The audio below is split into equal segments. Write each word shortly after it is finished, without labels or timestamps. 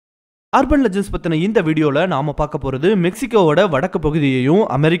Urban legends பத்தின இந்த வீடியோல நாம பார்க்க போறது மெக்சிகோவோட வடக்கு பகுதியையும்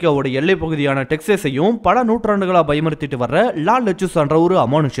அமெரிக்காவோட எல்லை பகுதியான டெக்சாஸையும் பல நூற்றாண்டுகளா பயமுறுத்திட்டு வர்ற லா லெச்சுசான்ற ஒரு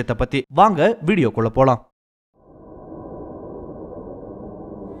அமானுஷ்யத்தை பத்தி வாங்க வீடியோக்குள்ள போலாம்.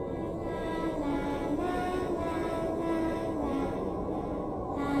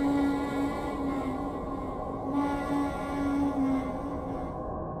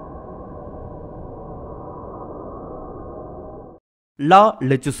 லா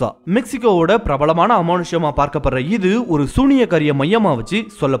லெச்சுசா மெக்சிகோவோட பிரபலமான அமானுஷ்யமா பார்க்கப்படுற இது ஒரு சூனியக்காரிய மையமா வச்சு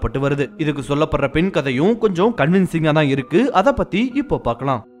சொல்லப்பட்டு வருது. இதுக்கு சொல்லப்படுற பெண் கதையும் கொஞ்சம் கன்வின்சிங்கா தான் இருக்கு. அதை பத்தி இப்போ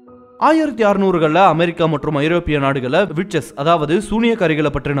பார்க்கலாம். 1600களில் அமெரிக்கா மற்றும் ஐரோப்பிய நாடுகளில் விட்சஸ் அதாவது சூனியக்காரிகளை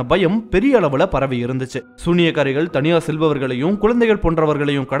பற்றின பயம் பெரிய அளவுல பரவி இருந்துச்சு. சூனியக்காரிகள் தனியா செல்பவர்களையும் குழந்தைகள்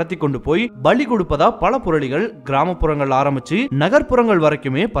போன்றவர்களையும் கடத்தி கொண்டு போய் பலி கொடுப்பதா பல புரளிகள் கிராமப்புறங்கள் ஆரம்பிச்சு நகர்ப்புறங்கள்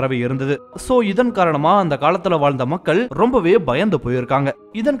வரைக்குமே பரவி இருந்தது. சோ இதன் காரணமா அந்த காலத்துல வாழ்ந்த மக்கள் ரொம்பவே பயந்து போயிருக்காங்க.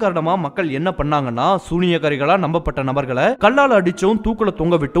 இதன் காரணமா மக்கள் என்ன பண்ணாங்கன்னா சூனியக்காரிகளா நம்பப்பட்ட நபர்களை கல்லால் அடிச்சும் தூக்குல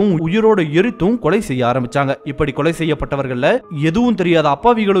தொங்க விட்டும் உயிரோடு எரித்தும் கொலை செய்ய ஆரம்பிச்சாங்க. இப்படி கொலை செய்யப்பட்டவர்கள எதுவும் தெரியாத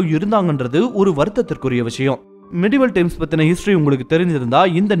அப்பாவிகளும் இருந்தாங்கன்றது ஒரு வருத்தத்திற்குரிய விஷயம். மெடிவல் டைம்ஸ் பத்தின ஹிஸ்டரி உங்களுக்கு தெரிஞ்சிருந்தா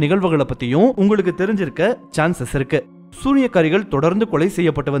இந்த நிகழ்வுகளை பத்தியும் உங்களுக்கு தெரிஞ்சிருக்க சான்சஸ் இருக்கு. சூனியக்காரிகள் தொடர்ந்து கொலை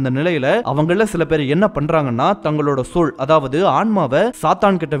செய்யப்பட்டு வந்த நிலையில அவங்கள சில பேர் என்ன பண்றாங்கன்னா தங்களோட சோல் அதாவது ஆன்மாவை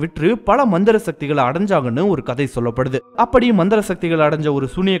சாத்தான் கிட்ட விற்று பல மந்திர சக்திகளை அடைஞ்சாங்கன்னு ஒரு கதை சொல்லப்படுது. அப்படி மந்திர சக்திகளை அடைஞ்ச ஒரு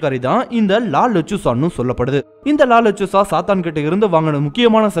சூனியக்காரி தான் இந்த லா லெச்சுசான்னு சொல்லப்படுது. இந்த லா லெச்சுசா சாத்தான் கிட்ட இருந்து வாங்கின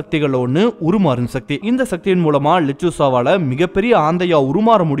முக்கியமான சக்திகள் ஒண்ணு உருமாறும் சக்தி. இந்த சக்தியின் மூலமா லெச்சுசாவால மிகப்பெரிய ஆந்தையா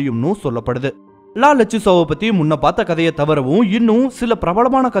உருமாற முடியும்னு சொல்லப்படுது. லா லெச்சுசாவை பத்தி முன்ன பார்த்த கதையை தவிரவும் இன்னும் சில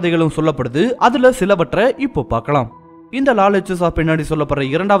பிரபலமான கதைகளும் சொல்லப்படுது. அதுல சிலவற்றை இப்போ பார்க்கலாம். இந்த லா லெச்சுசா பின்னாடி சொல்லப்படுற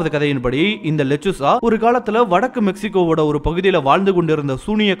இரண்டாவது கதையின்படி இந்த லெச்சுசா ஒரு காலத்துல வடக்கு மெக்சிகோவோட ஒரு பகுதியில வாழ்ந்து கொண்டிருந்த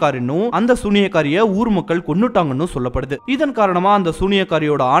சூனியக்காரின்னும் அந்த சூனியக்காரிய ஊர் மக்கள் கொன்னுட்டாங்கன்னு சொல்லப்படுது. இதன் காரணமா அந்த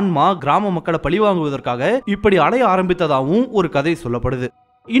சூனியக்காரியோட ஆன்மா கிராம மக்களை பழிவாங்குவதற்காக இப்படி அலைய ஆரம்பித்ததாகவும் ஒரு கதை சொல்லப்படுது.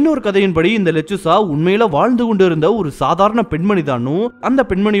 இன்னொரு கதையின்படி இந்த லெச்சுசா உண்மையில வாழ்ந்து கொண்டிருந்த ஒரு சாதாரண பெண்மணி தானும் அந்த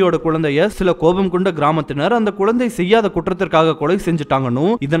பெண்மணியோட குழந்தைய சில கோபம் கொண்ட கிராமத்தினர் அந்த குழந்தை செய்யாத குற்றத்திற்காக கொலை செஞ்சுட்டாங்கன்னு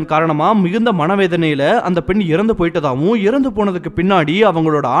இதன் காரணமா மிகுந்த மனவேதனையில அந்த பெண் இறந்து போயிட்டதாகவும் இறந்து போனதுக்கு பின்னாடி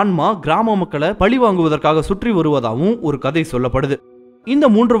அவங்களோட ஆன்மா கிராம மக்களை பழி வாங்குவதற்காக சுற்றி வருவதாகவும் ஒரு கதை சொல்லப்படுது. இந்த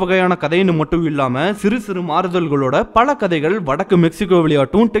மூன்று வகையான கதைன்னு மட்டும் இல்லாம சிறு சிறு மாறுதல்களோட பல கதைகள் வடக்கு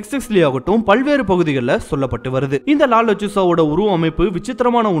மெக்சிகோவிலேயாகட்டும் டெக்சாஸ்லயாகட்டும் பல்வேறு பகுதிகளில் சொல்லப்பட்டு வருது. இந்த லா லெச்சுசாவோட உருவ அமைப்பு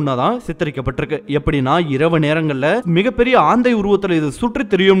விசித்திரமான ஒன்னாதான் சித்தரிக்கப்பட்டிருக்கு. எப்படின்னா இரவு நேரங்கள்ல மிகப்பெரிய ஆந்தை உருவத்துல இது சுற்றி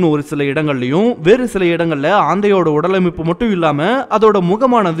தெரியும்னு ஒரு சில இடங்கள்லயும் வேறு சில இடங்கள்ல ஆந்தையோட உடலமைப்பு மட்டும் இல்லாம அதோட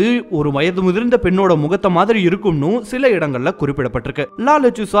முகமானது ஒரு வயது முதிர்ந்த பெண்ணோட முகத்தை மாதிரி இருக்கும்னு சில இடங்கள்ல குறிப்பிடப்பட்டிருக்கு. லா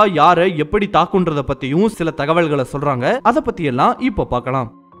லெச்சுசா யாரை எப்படி தாக்குன்றத பத்தியும் சில தகவல்களை சொல்றாங்க. அதை பத்தி எல்லாம் இப்போ பார்க்கலாம்.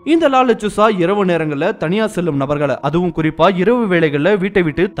 இந்த லா லெச்சுசா இரவு நேரங்கள்ல தனியா செல்லும் நபர்களை அதுவும் குறிப்பா இரவு வேளைகள்ல வீட்டை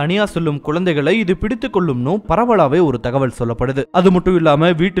விட்டு தனியா செல்லும் குழந்தைகளை இது பிடித்துக் கொள்ளும்னு பரவலாவே ஒரு தகவல் சொல்லப்படுது. அது மட்டும் இல்லாம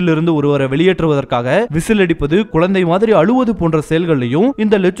வீட்டிலிருந்து ஒருவரை வெளியேற்றுவதற்காக விசில் அடிப்பது குழந்தை மாதிரி அழுவது போன்ற செயல்களையும்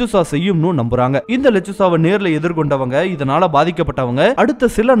இந்த லெச்சுசா செய்யும்னு நம்புறாங்க. இந்த லெச்சுசாவை நேர்ல எதிர்கொண்டவங்க இதனால பாதிக்கப்பட்டவங்க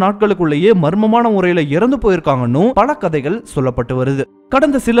அடுத்த சில நாட்களுக்குள்ளேயே மர்மமான முறையில இறந்து போயிருக்காங்கன்னு பல கதைகள் சொல்லப்பட்டு வருது.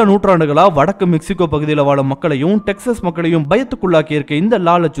 கடந்த சில நூற்றாண்டுகளா வடக்கு மெக்சிகோ பகுதியில் வாழும் மக்களையும் டெக்சாஸ் மக்களையும் பயத்துக்குள்ளாக்கி இருக்க இந்த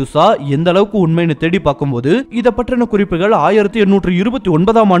லா லெச்சுசா எந்த அளவுக்கு உண்மைன்னு தேடி பார்க்கும்போது இதை பற்றின குறிப்புகள்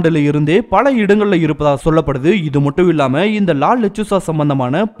 1829ஆம் ஆண்டுல இருந்தே பல இடங்கள்ல இருப்பதா சொல்லப்படுது. இது மட்டும் இல்லாம இந்த லா லெச்சுசா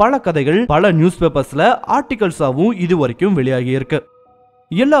சம்பந்தமான பல கதைகள் பல நியூஸ் பேப்பர்ஸ்ல ஆர்டிகல்ஸாவும் இது வரைக்கும் வெளியாகி இருக்கு.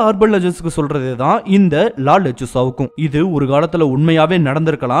 எல்லா அர்பன் லெஜெண்ட்ஸ்க்கு சொல்றதே தான் இந்த லா லெச்சுசாவுக்கும். இது ஒரு காலத்துல உண்மையாவே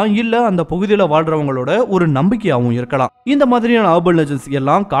நடந்திருக்கலாம், இல்ல அந்த பகுதியில வாழ்றவங்களோட ஒரு நம்பிக்கையாவும் இருக்கலாம். இந்த மாதிரியான அர்பன் லெஜெண்ட்ஸ்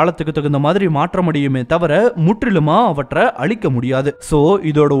எல்லாம் காலத்துக்கு தகுந்த மாதிரி மாற்றமடையுமே தவிர முற்றிலுமா அவற்றை அழிக்க முடியாது. சோ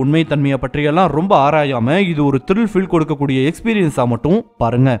இதோட உண்மை தன்மையை பற்றியெல்லாம் ரொம்ப ஆராயாம இது ஒரு த்ரில் ஃபீல் கொடுக்கக்கூடிய எக்ஸ்பீரியன்ஸா மட்டும்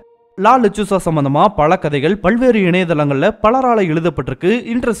பாருங்க. லா லெச்சுசா சம்பந்தமா பல கதைகள் பல்வேறு இணையதளங்கள்ல பலரால எழுதப்பட்டிருக்கு.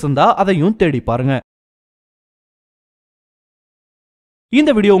 இன்ட்ரெஸ்ட் இருந்தா அதையும் தேடி பாருங்க. இந்த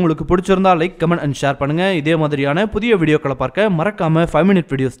வீடியோ உங்களுக்கு பிடிச்சிருந்தா லைக், கமெண்ட் அண்ட் ஷேர் பண்ணுங்க. இதே மாதிரியான புதிய வீடியோக்களை பார்க்க மறக்காம 5 Minute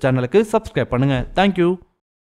Videos சேனலுக்கு சப்ஸ்கிரைப் பண்ணுங்க. தேங்க்யூ.